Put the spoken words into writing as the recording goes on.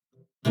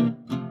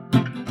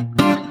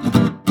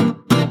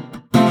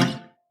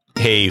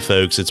Hey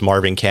folks, it's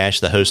Marvin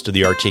Cash, the host of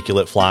The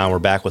Articulate Fly, and we're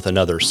back with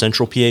another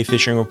Central PA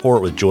Fishing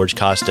Report with George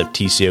Costa of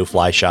TCO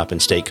Fly Shop and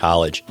State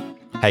College.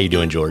 How you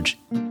doing, George?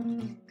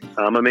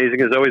 I'm amazing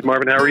as always,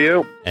 Marvin. How are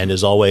you? And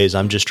as always,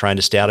 I'm just trying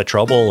to stay out of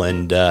trouble,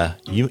 and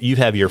you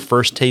have your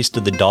first taste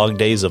of the dog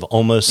days of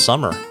almost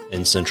summer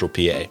in Central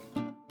PA.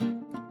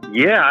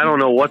 Yeah, I don't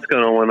know what's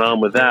going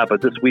on with that,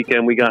 but this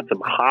weekend we got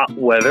some hot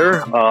weather.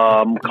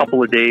 A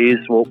couple of days,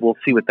 we'll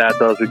see what that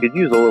does. We could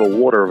use a little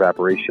water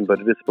evaporation, but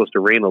it is supposed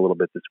to rain a little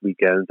bit this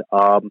weekend.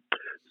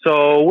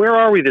 So where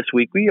are we this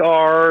week? We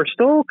are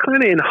still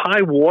kind of in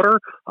high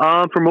water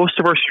for most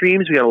of our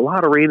streams. We had a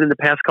lot of rain in the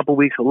past couple of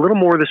weeks, a little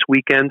more this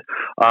weekend.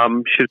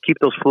 Should keep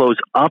those flows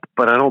up,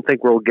 but I don't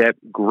think we'll get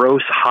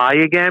gross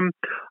high again.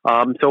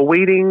 So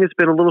wading has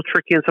been a little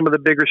tricky in some of the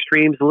bigger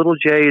streams. Little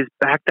J is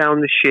back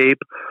down to shape,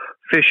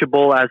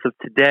 fishable as of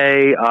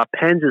today.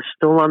 Penns is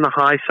still on the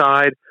high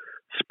side.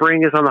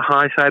 Spring is on the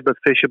high side, but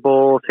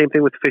fishable. Same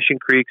thing with Fishing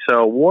Creek.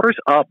 So water's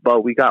up,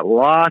 but we got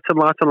lots and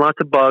lots and lots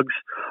of bugs.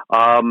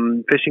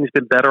 Fishing's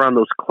been better on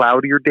those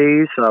cloudier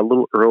days, a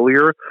little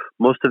earlier.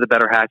 Most of the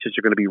better hatches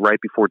are going to be right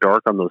before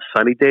dark on those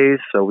sunny days.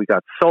 So we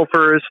got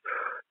sulfurs,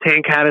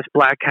 tan caddis,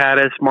 black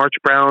caddis, March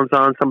browns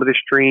on some of the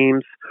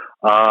streams.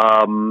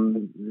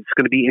 It's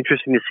going to be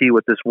interesting to see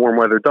what this warm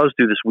weather does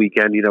do this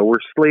weekend. You know, we're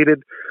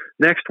slated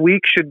next week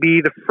should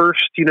be the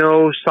first,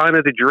 sign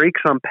of the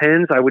drakes on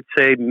Penns. I would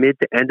say mid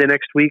to end of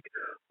next week,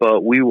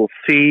 but we will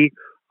see.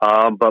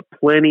 But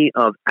plenty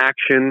of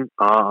action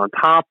on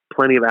top,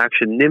 plenty of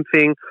action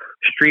nymphing.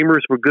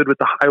 Streamers were good with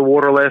the high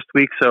water last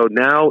week, so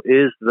now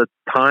is the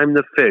time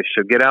to fish.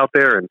 So get out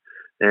there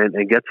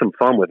and get some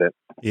fun with it.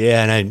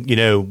 Yeah,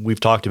 and we've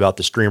talked about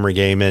the streamer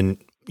game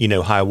and,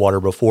 high water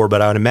before,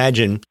 but I would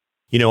imagine,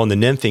 on the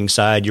nymphing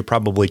side, you're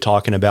probably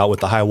talking about with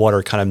the high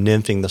water kind of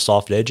nymphing the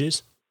soft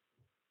edges.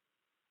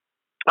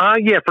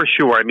 Yeah, for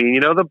sure. I mean,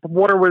 the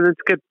water when it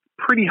gets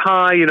pretty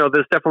high,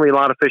 there's definitely a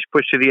lot of fish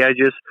pushed to the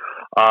edges.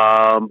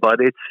 But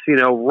it's,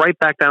 right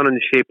back down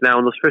into shape now.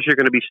 And those fish are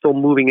going to be still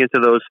moving into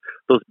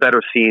those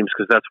better seams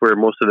because that's where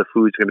most of the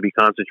food's going to be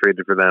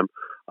concentrated for them.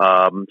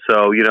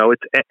 So,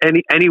 it's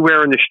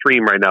anywhere in the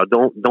stream right now.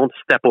 Don't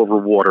step over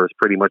water is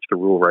pretty much the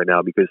rule right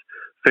now because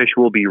fish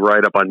will be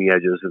right up on the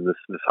edges in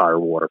this higher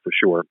water for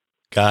sure.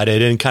 Got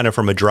it. And kind of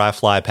from a dry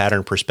fly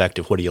pattern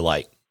perspective, what do you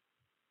like?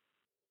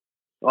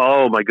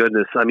 Oh my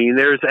goodness! I mean,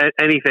 there's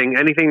anything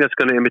that's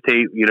going to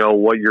imitate,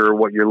 what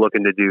you're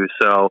looking to do.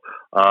 So,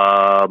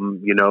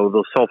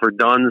 those sulfur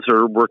duns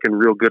are working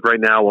real good right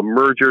now.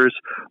 Emergers,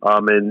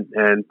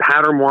 and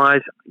pattern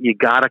wise, you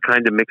got to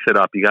kind of mix it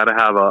up. You got to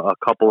have a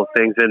couple of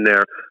things in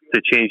there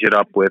to change it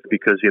up with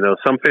because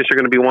some fish are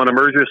going to be wanting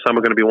emergers, some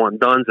are going to be wanting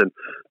duns, and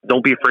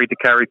don't be afraid to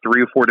carry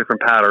 3 or 4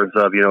 different patterns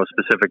of a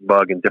specific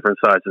bug in different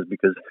sizes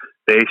because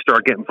they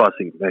start getting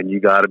fussy, and you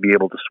got to be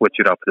able to switch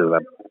it up to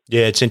them.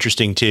 Yeah, it's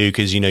interesting too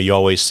because you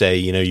always say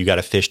you got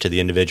to fish to the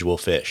individual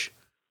fish.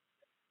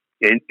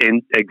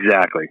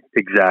 Exactly.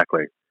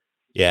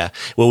 Yeah.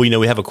 Well, we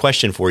have a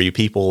question for you.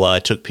 People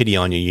took pity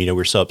on you. We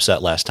were so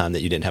upset last time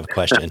that you didn't have a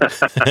question.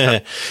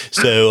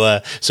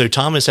 So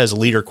Thomas has a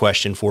leader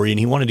question for you, and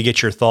he wanted to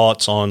get your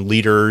thoughts on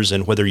leaders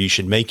and whether you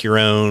should make your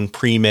own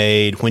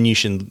pre-made, when you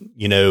should,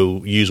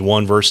 use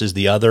one versus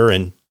the other,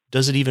 and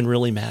does it even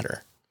really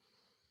matter?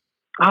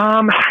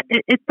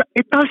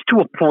 It does to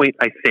a point,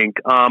 I think.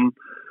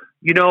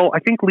 I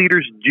think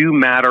leaders do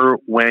matter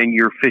when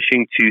you're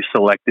fishing to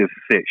selective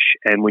fish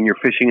and when you're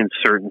fishing in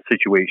certain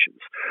situations.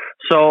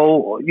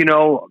 So,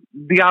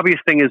 the obvious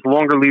thing is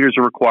longer leaders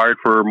are required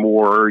for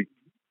more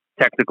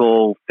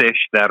technical fish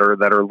that are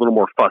a little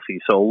more fussy.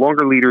 So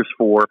longer leaders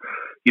for,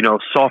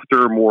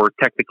 softer, more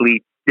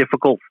technically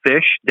difficult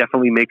fish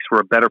definitely makes for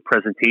a better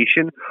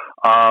presentation.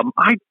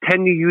 I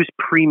tend to use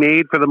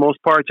pre-made for the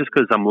most part just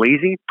because I'm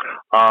lazy.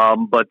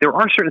 But there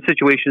are certain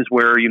situations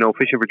where,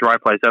 fishing for dry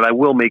flies that I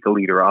will make a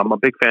leader. I'm a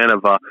big fan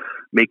of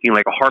making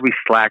like a Harvey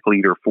Slack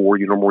leader for,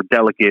 more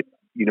delicate,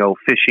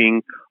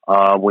 fishing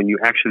when you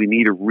actually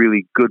need a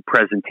really good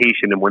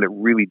presentation and when it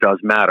really does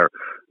matter.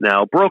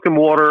 Now, broken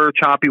water,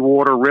 choppy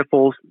water,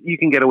 riffles, you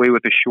can get away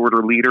with a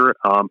shorter leader.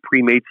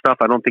 Pre-made stuff,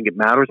 I don't think it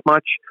matters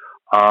much.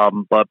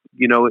 But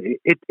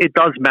it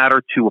does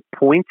matter to a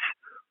point.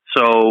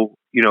 So,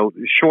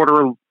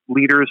 shorter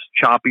leaders,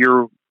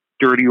 choppier,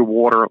 dirtier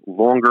water,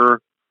 longer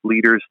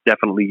leaders,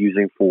 definitely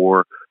using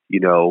for,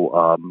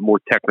 more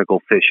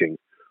technical fishing.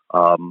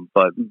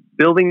 But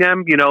building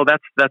them,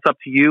 that's up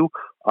to you.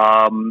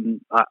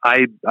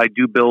 I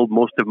do build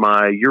most of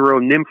my Euro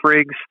nymph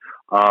rigs.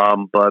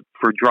 But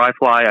for dry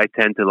fly, I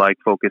tend to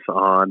focus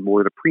on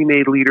more of the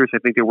pre-made leaders. I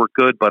think they work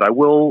good, but I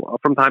will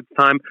from time to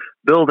time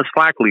build a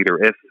slack leader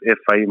if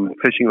I'm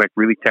fishing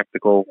really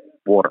technical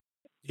water.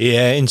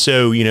 Yeah. And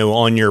so,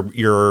 on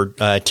your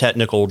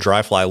technical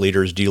dry fly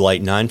leaders, do you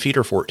like 9 feet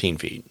or 14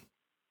 feet?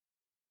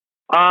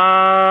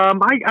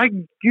 I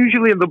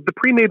usually the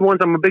pre-made ones.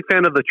 I'm a big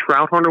fan of the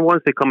trout hunter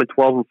ones. They come in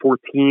 12 and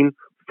 14.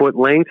 9-foot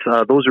lengths.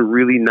 Those are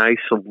really nice,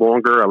 so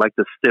longer. I like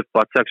the stiff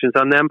butt sections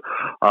on them.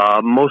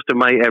 Most of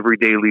my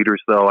everyday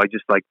leaders, though, I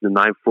just like the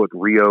 9-foot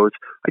Rios.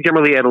 I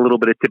generally add a little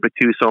bit of tippet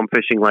too, so I'm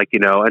fishing like,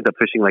 end up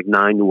fishing like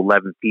 9 to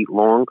 11 feet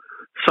long,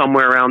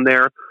 somewhere around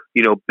there.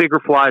 Bigger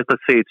flies,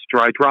 let's say it's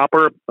dry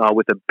dropper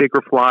with a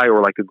bigger fly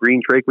or like a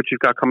green drake, which you've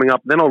got coming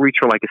up. Then I'll reach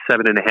for like a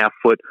 7.5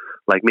 foot,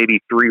 like maybe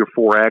 3 or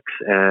 4X.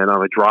 And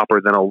on a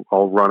dropper, then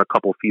I'll run a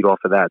couple feet off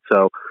of that.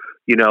 So,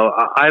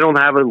 I don't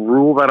have a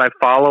rule that I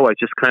follow. I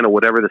just kind of,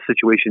 whatever the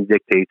situation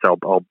dictates,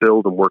 I'll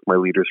build and work my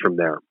leaders from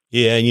there.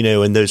 Yeah.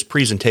 And those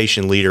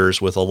presentation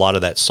leaders with a lot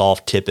of that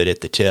soft tippet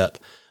at the tip,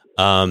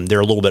 they're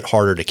a little bit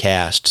harder to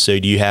cast. So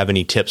do you have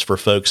any tips for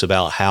folks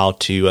about how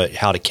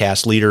to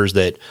cast leaders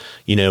that,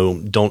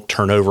 don't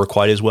turn over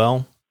quite as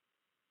well?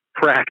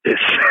 Practice.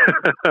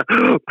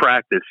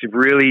 Practice.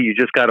 You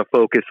just got to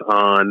focus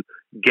on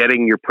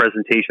getting your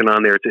presentation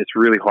on there. It's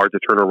really hard to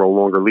turn over a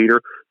longer leader.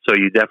 So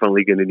you're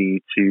definitely going to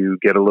need to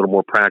get a little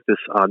more practice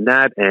on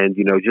that and,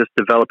 just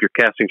develop your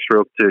casting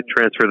stroke to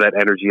transfer that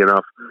energy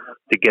enough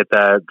to get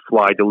that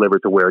fly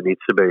delivered to where it needs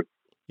to be.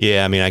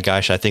 Yeah,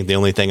 I think the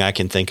only thing I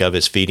can think of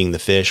is feeding the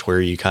fish,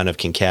 where you kind of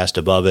can cast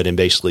above it and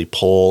basically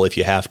pull if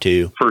you have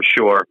to. For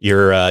sure,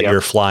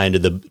 you're flying to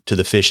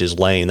the fish's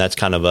lane. That's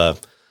kind of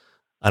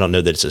I don't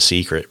know that it's a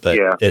secret, but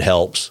it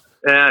helps.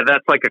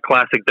 That's like a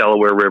classic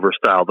Delaware River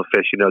style. The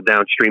fish,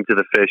 downstream to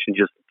the fish, and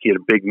just get a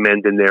big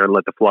mend in there and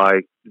let the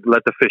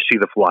fish see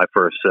the fly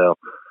first. So,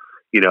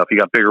 if you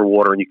got bigger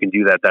water and you can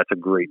do that, that's a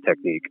great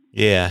technique.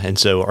 Yeah, and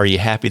so are you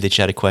happy that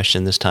you had a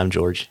question this time,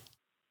 George?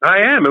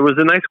 I am. It was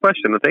a nice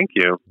question. Thank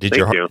you.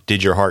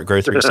 Did your heart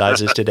grow 3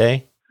 sizes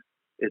today?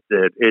 It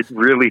did. It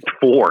really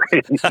 4.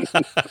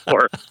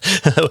 4.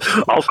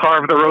 I'll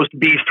carve the roast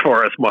beast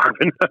for us,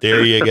 Marvin.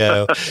 There you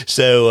go.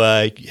 So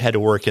had to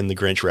work in the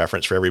Grinch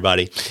reference for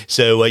everybody.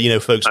 So,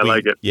 folks, I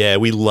like it. Yeah,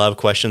 we love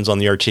questions on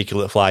the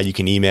articulate fly. You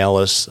can email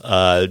us.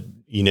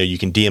 You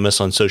can DM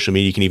us on social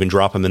media. You can even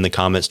drop them in the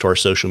comments to our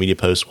social media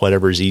posts,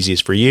 whatever is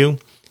easiest for you.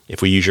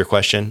 If we use your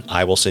question,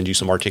 I will send you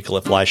some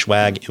articulate fly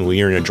swag, and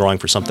we are in a drawing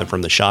for something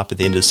from the shop at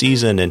the end of the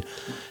season. And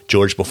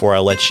George, before I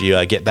let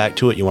you get back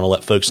to it, you want to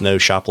let folks know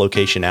shop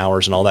location,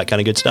 hours, and all that kind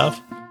of good stuff?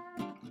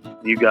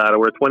 You got it.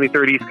 We're at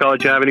 23rd East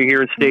College Avenue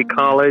here in State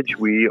College.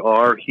 We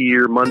are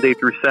here Monday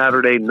through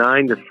Saturday,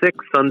 9 to 6,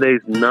 Sundays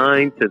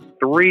 9 to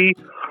 3,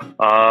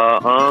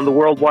 on the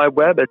World Wide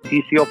Web at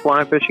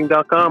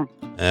TCOflyfishing.com.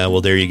 Well,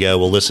 there you go.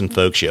 Well, listen,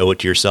 folks, you owe it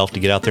to yourself to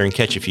get out there and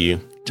catch a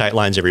few. Tight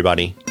lines,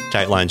 everybody.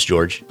 Tight lines,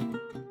 George.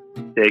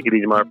 Take it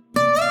easy, Mark.